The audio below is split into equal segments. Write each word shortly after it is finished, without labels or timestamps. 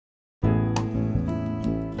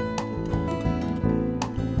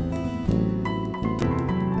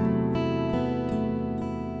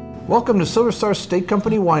Welcome to Silver Star Steak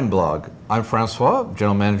Company Wine Blog. I'm Francois,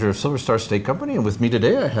 General Manager of Silver Star Steak Company, and with me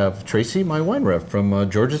today I have Tracey, my wine rep from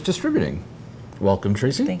George's Distributing. Welcome,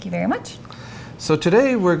 Tracey. Thank you very much. So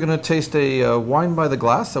today we're going to taste a wine by the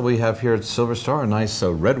glass that we have here at Silver Star, a nice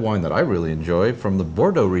red wine that I really enjoy from the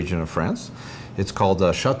Bordeaux region of France. It's called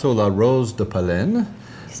Chateau La Rose de Palaine.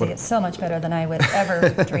 See, it's so much better than I would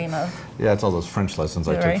ever dream of. Yeah, it's all those French lessons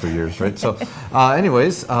I took for years, right? So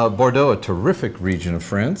anyways, Bordeaux, a terrific region of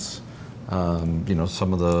France. You know,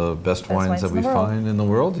 some of the best wines that we find in the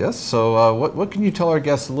world, yes. So what can you tell our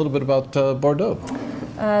guests a little bit about Bordeaux?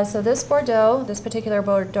 So this particular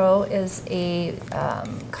Bordeaux is a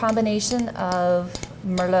combination of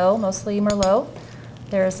Merlot, mostly Merlot.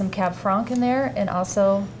 There is some Cab Franc in there, and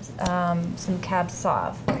also some Cab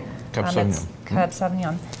Sauv. Cab Sauvignon. Cab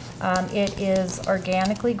Sauvignon. It is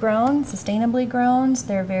organically grown, sustainably grown.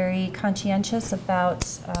 They're very conscientious about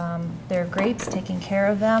their grapes, taking care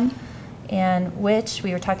of them, and which,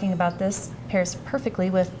 we were talking about this, pairs perfectly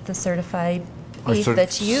with the certified beef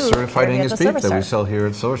that you certified Angus beef that we sell here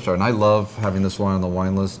at Silver Star. And I love having this wine on the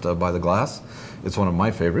wine list by the glass. It's one of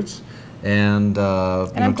my favorites. And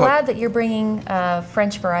I'm glad that you're bringing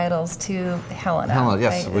French varietals to Helena. Helena,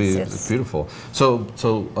 yes, right? It's beautiful. So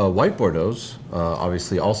white Bordeaux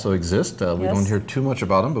obviously also exist. We don't hear too much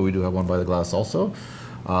about them, but we do have one by the glass also.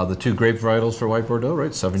 The two grape varietals for white Bordeaux,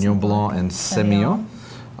 right? Sauvignon Blanc and Semillon.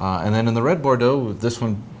 And then in the red Bordeaux, this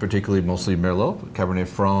one particularly mostly Merlot, Cabernet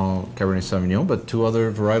Franc, Cabernet Sauvignon, but two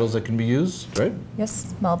other varietals that can be used, right?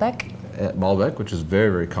 Yes, Malbec. Malbec, which is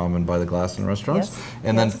very, very common by the glass in restaurants. Yes.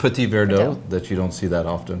 And then Petit Verdot, that you don't see that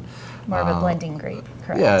often. More of a blending grape,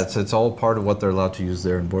 correct? Yeah, it's all part of what they're allowed to use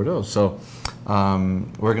there in Bordeaux. So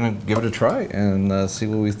we're going to give it a try and see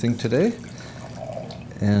what we think today.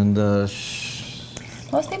 And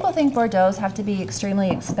most people think Bordeaux have to be extremely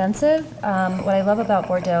expensive. What I love about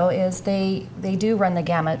Bordeaux is they do run the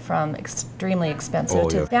gamut from extremely expensive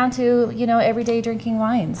to down to, you know, everyday drinking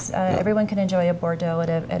wines. Everyone can enjoy a Bordeaux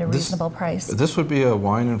at a reasonable price. This would be a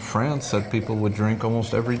wine in France that people would drink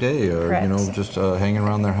almost every day, or you know, just hanging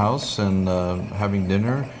around their house and having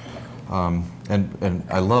dinner. And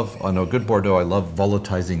I love, on a good Bordeaux, I love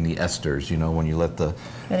volatilizing the esters, you know, when you let the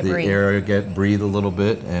air breathe a little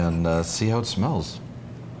bit and see how it smells.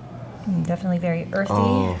 Definitely very earthy,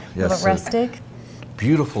 a little rustic.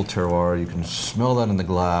 Beautiful terroir. You can smell that in the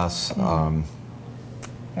glass.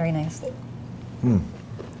 Very nice.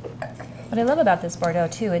 What I love about this Bordeaux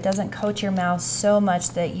too, it doesn't coat your mouth so much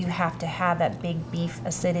that you have to have that big beef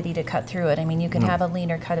acidity to cut through it. I mean, you can have a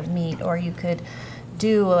leaner cut of meat, or you could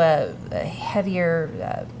do a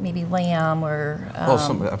heavier, maybe lamb or.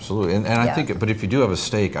 Absolutely, and I think, but if you do have a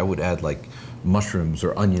steak, I would add like mushrooms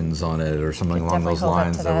or onions on it or something along those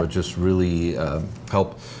lines that would just really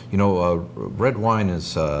help. You know, red wine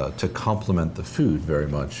is to complement the food very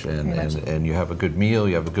much, and you have a good meal,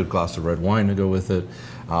 you have a good glass of red wine to go with it.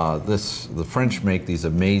 The French make these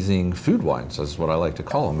amazing food wines, that's what I like to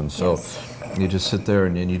call them, and so you just sit there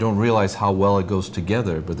and you don't realize how well it goes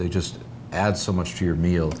together, but they just add so much to your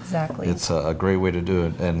meal. Exactly. It's a great way to do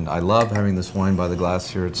it, and I love having this wine by the glass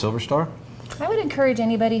here at Silver Star. I would encourage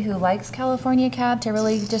anybody who likes California Cab to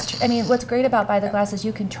really just, I mean, what's great about by the glass is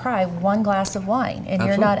you can try one glass of wine, and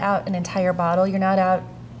you're not out an entire bottle, you're not out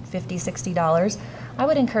 $50, $60. I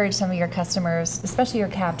would encourage some of your customers, especially your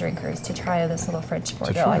Cab drinkers, to try this little French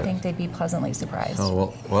Bordeaux. I think they'd be pleasantly surprised.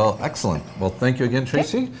 Oh, well, excellent. Well, thank you again,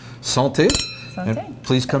 Tracey. Santé. Santé. And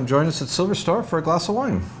please come join us at Silver Star for a glass of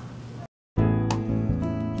wine.